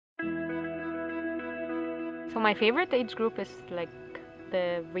So my favorite age group is like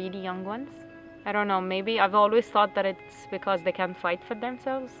the really young ones. I don't know, maybe I've always thought that it's because they can't fight for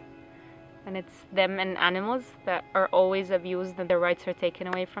themselves. And it's them and animals that are always abused and their rights are taken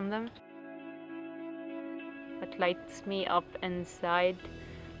away from them. What lights me up inside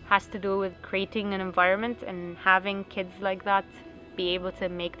has to do with creating an environment and having kids like that be able to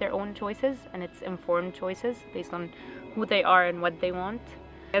make their own choices, and it's informed choices based on who they are and what they want.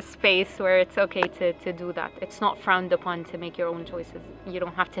 A space where it's okay to do that. It's not frowned upon to make your own choices. You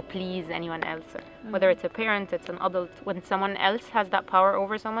don't have to please anyone else. Whether it's a parent, it's an adult. When someone else has that power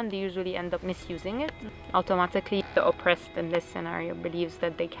over someone, they usually end up misusing it. Automatically, the oppressed in this scenario believes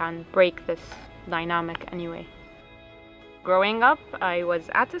that they can break this dynamic anyway. Growing up, I was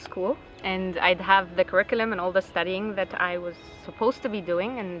at a school and I'd have the curriculum and all the studying that I was supposed to be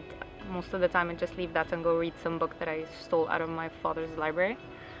doing, and most of the time I'd just leave that and go read some book that I stole out of my father's library.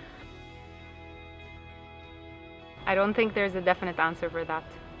 I don't think there's a definite answer for that.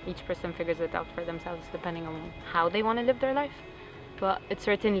 Each person figures it out for themselves depending on how they want to live their life. But it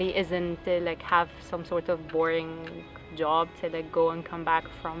certainly isn't to like have some sort of boring job to like go and come back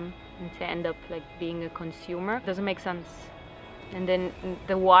from and to end up like being a consumer. It doesn't make sense. And then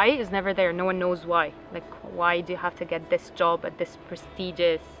the why is never there. No one knows why. Like, why do you have to get this job at this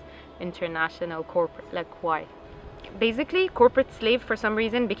prestigious international corporate? Like, why? Basically, corporate slave for some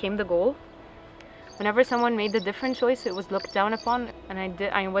reason became the goal. Whenever someone made a different choice, it was looked down upon, and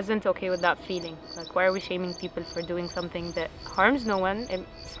I wasn't okay with that feeling. Like, why are we shaming people for doing something that harms no one?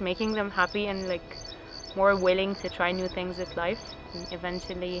 It's making them happy and like more willing to try new things with life and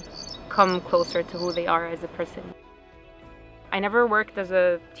eventually come closer to who they are as a person. I never worked as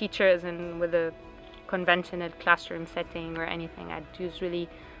a teacher, as in with a conventional classroom setting or anything. I'd usually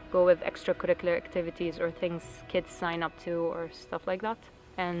go with extracurricular activities or things kids sign up to or stuff like that.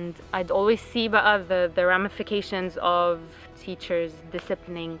 And I'd always see the ramifications of teachers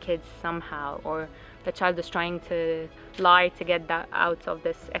disciplining kids somehow, or the child is trying to lie to get that out of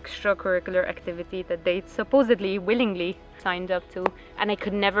this extracurricular activity that they supposedly willingly signed up to. And I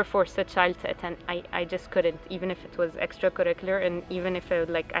could never force a child to attend. I just couldn't, even if it was extracurricular, and even if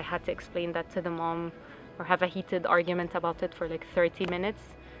I had to explain that to the mom or have a heated argument about it for like 30 minutes.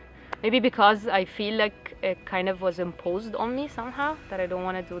 Maybe because I feel like it kind of was imposed on me somehow, that I don't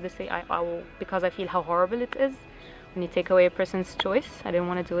want to do this, because I feel how horrible it is when you take away a person's choice. I didn't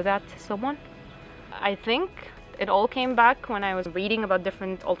want to do that to someone. I think it all came back when I was reading about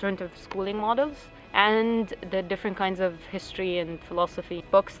different alternative schooling models and the different kinds of history and philosophy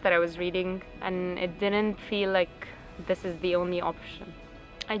books that I was reading, and it didn't feel like this is the only option.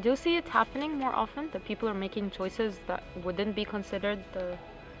 I do see it happening more often, that people are making choices that wouldn't be considered the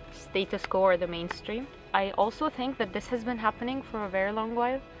status quo or the mainstream. I also think that this has been happening for a very long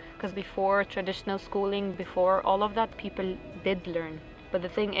while, because before traditional schooling, before all of that, people did learn. But the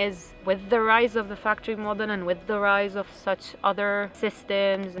thing is, with the rise of the factory model and with the rise of such other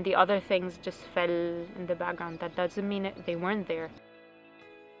systems, and the other things just fell in the background. That doesn't mean they weren't there.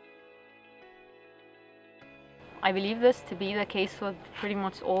 I believe this to be the case with pretty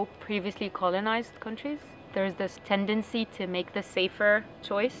much all previously colonized countries. There's this tendency to make the safer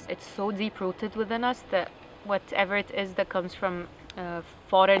choice. It's so deep-rooted within us that whatever it is that comes from a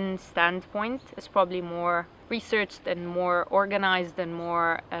foreign standpoint is probably more researched and more organized and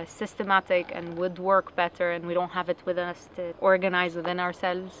more systematic and would work better, and we don't have it within us to organize within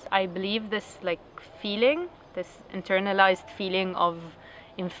ourselves. I believe this feeling, this internalized feeling of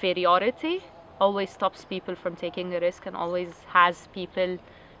inferiority always stops people from taking the risk and always has people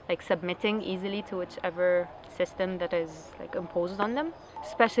submitting easily to whichever system that is imposed on them.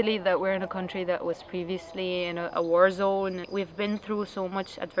 Especially that we're in a country that was previously in a war zone. We've been through so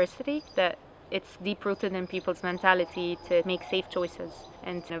much adversity that it's deep-rooted in people's mentality to make safe choices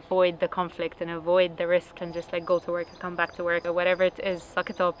and to avoid the conflict and avoid the risk and just go to work and come back to work, or whatever it is, suck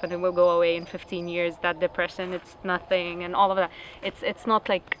it up and it will go away in 15 years. That depression, it's nothing, and all of that. It's not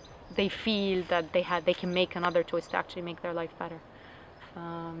like they feel that they can make another choice to actually make their life better.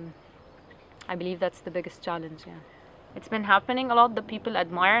 I believe that's the biggest challenge, yeah. It's been happening a lot that people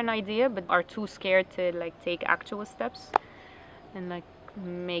admire an idea but are too scared to take actual steps and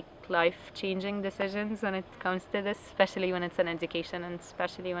make life-changing decisions when it comes to this, especially when it's an education and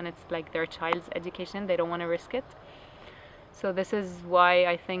especially when it's their child's education. They don't want to risk it. So this is why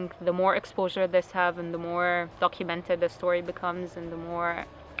I think the more exposure this have and the more documented the story becomes and the more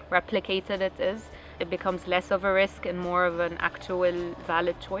replicated it is, it becomes less of a risk and more of an actual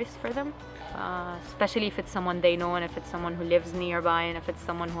valid choice for them. Especially if it's someone they know and if it's someone who lives nearby and if it's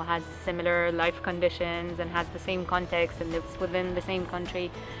someone who has similar life conditions and has the same context and lives within the same country.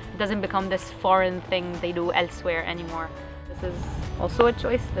 It doesn't become this foreign thing they do elsewhere anymore. This is also a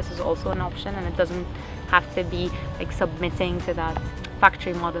choice, this is also an option, and it doesn't have to be like submitting to that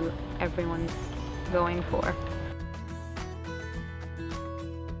factory model everyone's going for.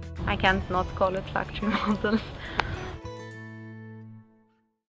 I can't not call it factory model.